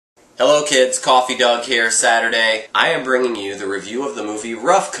Hello kids, Coffee Doug here, Saturday. I am bringing you the review of the movie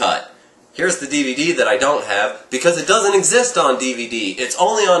Rough Cut. Here's the DVD that I don't have because it doesn't exist on DVD. It's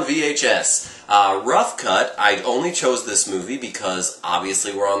only on VHS. Rough Cut, I only chose this movie because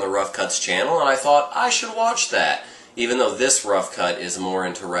obviously we're on the Rough Cuts channel and I thought I should watch that. Even though this Rough Cut is more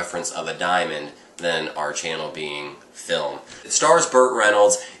into reference of a diamond than our channel being film. It stars Burt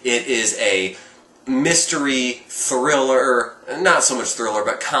Reynolds. It is a mystery, thriller, not so much thriller,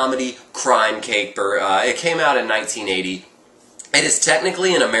 but comedy, crime caper. It came out in 1980. It is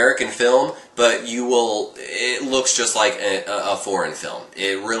technically an American film, but it looks just like a foreign film.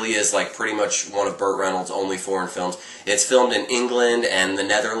 It really is like pretty much one of Burt Reynolds' only foreign films. It's filmed in England and the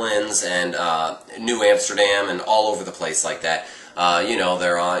Netherlands and New Amsterdam and all over the place like that.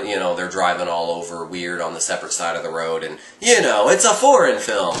 They're driving all over weird on the separate side of the road, and it's a foreign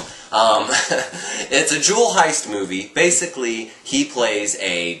film. It's a jewel heist movie. Basically, he plays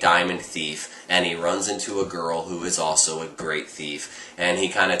a diamond thief, and he runs into a girl who is also a great thief, and he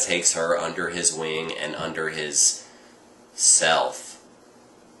kind of takes her under his wing and under his self,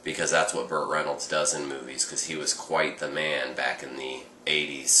 because that's what Burt Reynolds does in movies, because he was quite the man back in the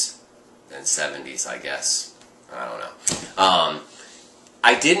 80s and 70s, I guess. I don't know.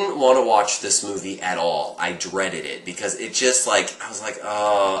 I didn't want to watch this movie at all. I dreaded it because it just I was like,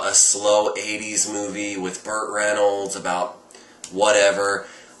 oh, a slow 80s movie with Burt Reynolds about whatever.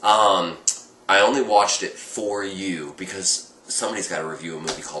 I only watched it for you because somebody's got to review a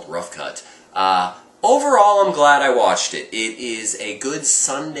movie called Rough Cut. Overall, I'm glad I watched it. It is a good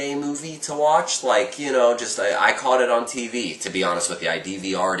Sunday movie to watch. I caught it on TV, to be honest with you. I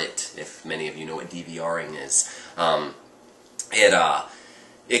DVR'd it, if many of you know what DVRing is.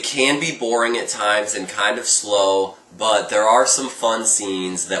 It can be boring at times and kind of slow, but there are some fun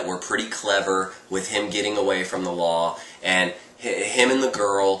scenes that were pretty clever with him getting away from the law, and him and the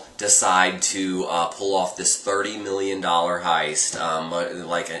girl decide to pull off this $30 million heist,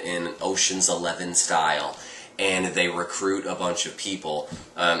 like in Ocean's 11 style, and they recruit a bunch of people,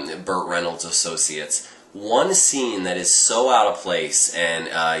 Burt Reynolds associates. One scene that is so out of place, and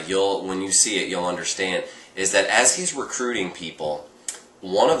when you see it, you'll understand, is that as he's recruiting people,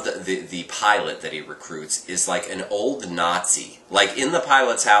 one of the pilot that he recruits is like an old Nazi. Like in the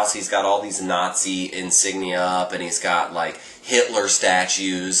pilot's house, he's got all these Nazi insignia up, and he's got like Hitler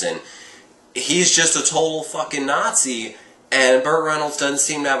statues, and he's just a total fucking Nazi. And Burt Reynolds doesn't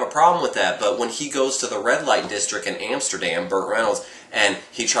seem to have a problem with that. But when he goes to the red light district in Amsterdam, Burt Reynolds, and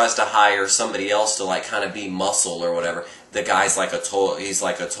he tries to hire somebody else to like kind of be muscle or whatever, the guy's like he's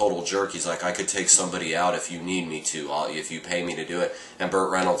like a total jerk. He's like, I could take somebody out if you need me to, if you pay me to do it. And Burt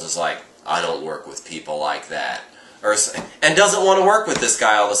Reynolds is like, I don't work with people like that. And doesn't want to work with this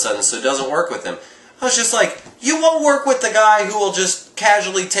guy all of a sudden, so doesn't work with him. I was just like, you won't work with the guy who will just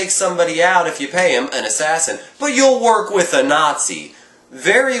casually take somebody out if you pay him, an assassin, but you'll work with a Nazi.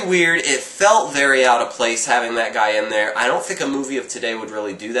 Very weird. It felt very out of place having that guy in there. I don't think a movie of today would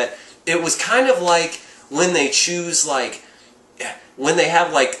really do that. It was kind of like when they choose, when they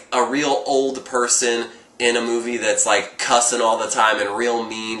have a real old person in a movie that's cussing all the time and real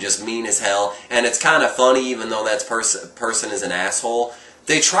mean, just mean as hell, and it's kind of funny even though that person is an asshole.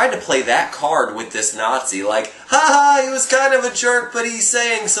 They tried to play that card with this Nazi, haha, he was kind of a jerk, but he's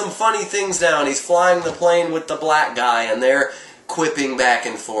saying some funny things now, and he's flying the plane with the black guy, and they're quipping back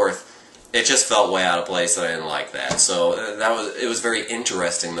and forth. It just felt way out of place, and I didn't like that. So it was very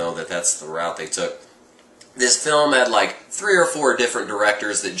interesting, though, that that's the route they took. This film had 3 or 4 different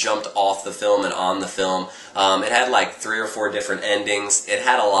directors that jumped off the film and on the film. It had 3 or 4 different endings. It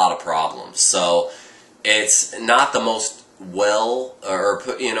had a lot of problems. So it's not the most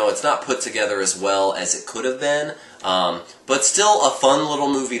it's not put together as well as it could have been, but still a fun little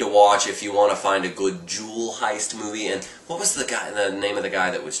movie to watch if you want to find a good jewel heist movie. And what was the name of the guy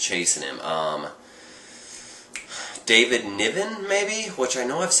that was chasing him? David Niven, maybe? Which I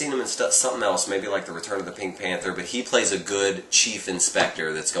know I've seen him in something else, maybe like The Return of the Pink Panther, but he plays a good chief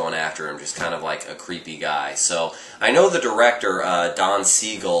inspector that's going after him, just kind of like a creepy guy. So I know the director, Don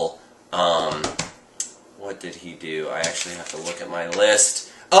Siegel. What did he do? I actually have to look at my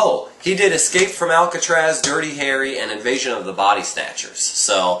list. Oh, he did Escape from Alcatraz, Dirty Harry, and Invasion of the Body Snatchers.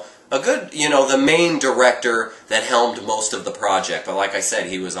 So, a good, the main director that helmed most of the project. But like I said,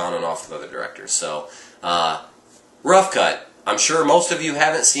 he was on and off with other directors. So, Rough Cut. I'm sure most of you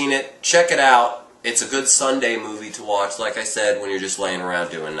haven't seen it. Check it out. It's a good Sunday movie to watch, like I said, when you're just laying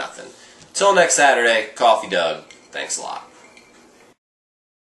around doing nothing. Till next Saturday, Coffee Doug. Thanks a lot.